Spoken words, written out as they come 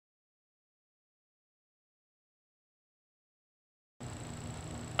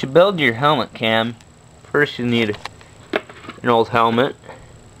To build your helmet cam, first you need an old helmet,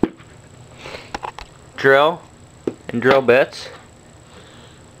 drill and drill bits,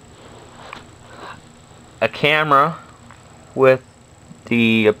 a camera with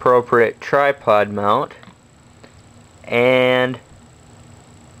the appropriate tripod mount, and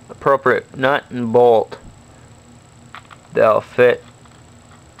appropriate nut and bolt that'll fit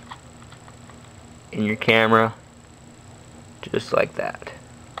in your camera just like that.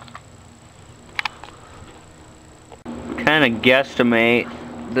 Kind of guesstimate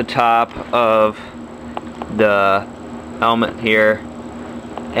the top of the helmet here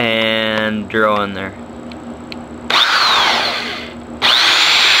and drill in there.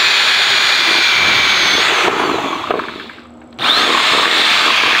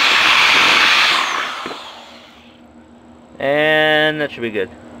 And that should be good.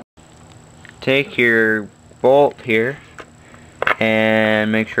 Take your bolt here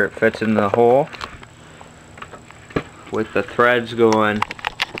and make sure it fits in the hole with the threads going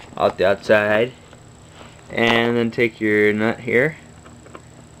out the outside, and then take your nut here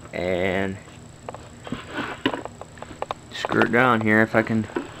and screw it down here. If I can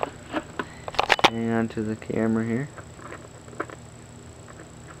hang on to the camera here.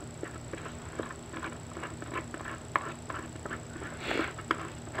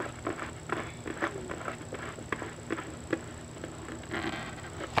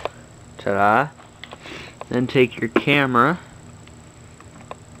 Ta-da! Then take your camera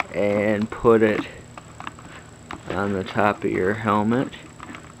and put it on the top of your helmet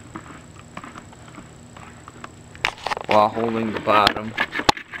while holding the bottom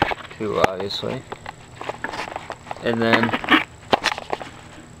too, obviously. And then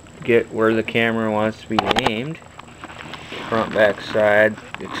get where the camera wants to be aimed, front, back, side,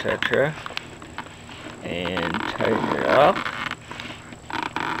 etc. and tighten it up.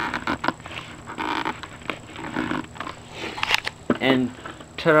 And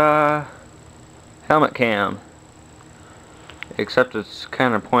ta-da! Helmet cam. Except it's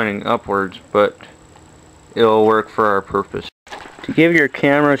kind of pointing upwards, but it'll work for our purpose. To give your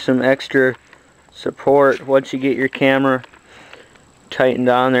camera some extra support, once you get your camera tightened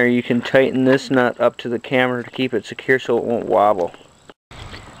on there, you can tighten this nut up to the camera to keep it secure so it won't wobble.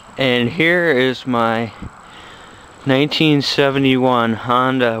 And here is my 1971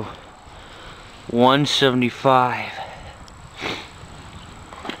 Honda 175.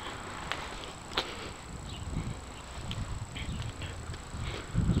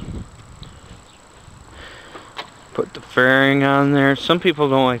 Put the fairing on there. Some people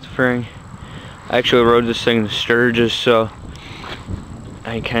don't like the fairing. I actually rode this thing in Sturgis, so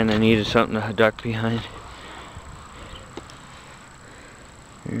I kind of needed something to duck behind.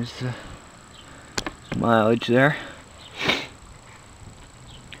 Here's the mileage there.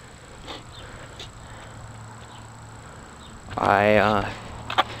 I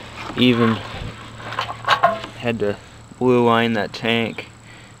even had to blue line that tank.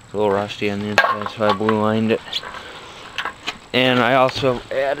 It's a little rusty on the inside, so I blue lined it. And I also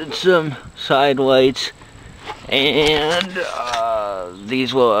added some side lights, and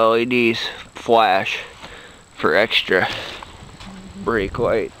these little LEDs flash for extra brake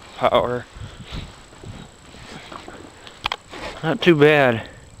light power. Not too bad.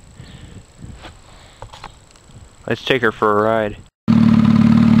 Let's take her for a ride.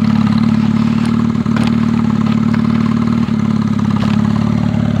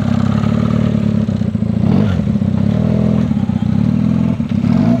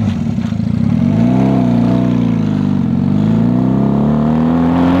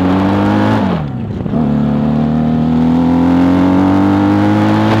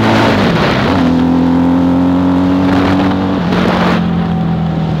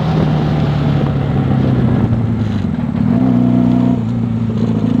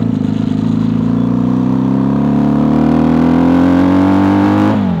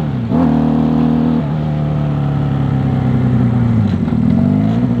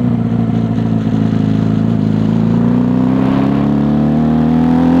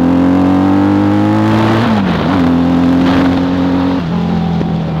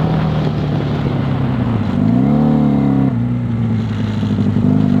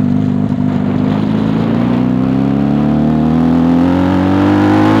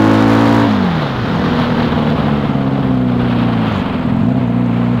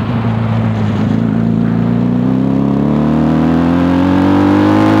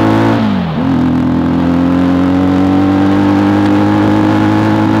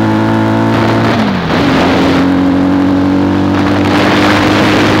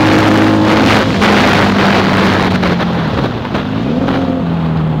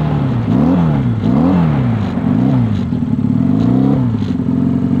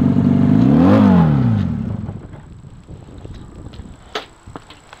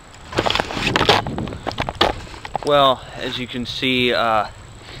 Well, as you can see, air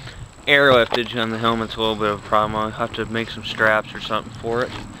liftage on the helmet's a little bit of a problem. I'll have to make some straps or something for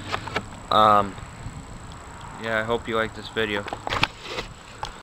it. Yeah, I hope you like this video.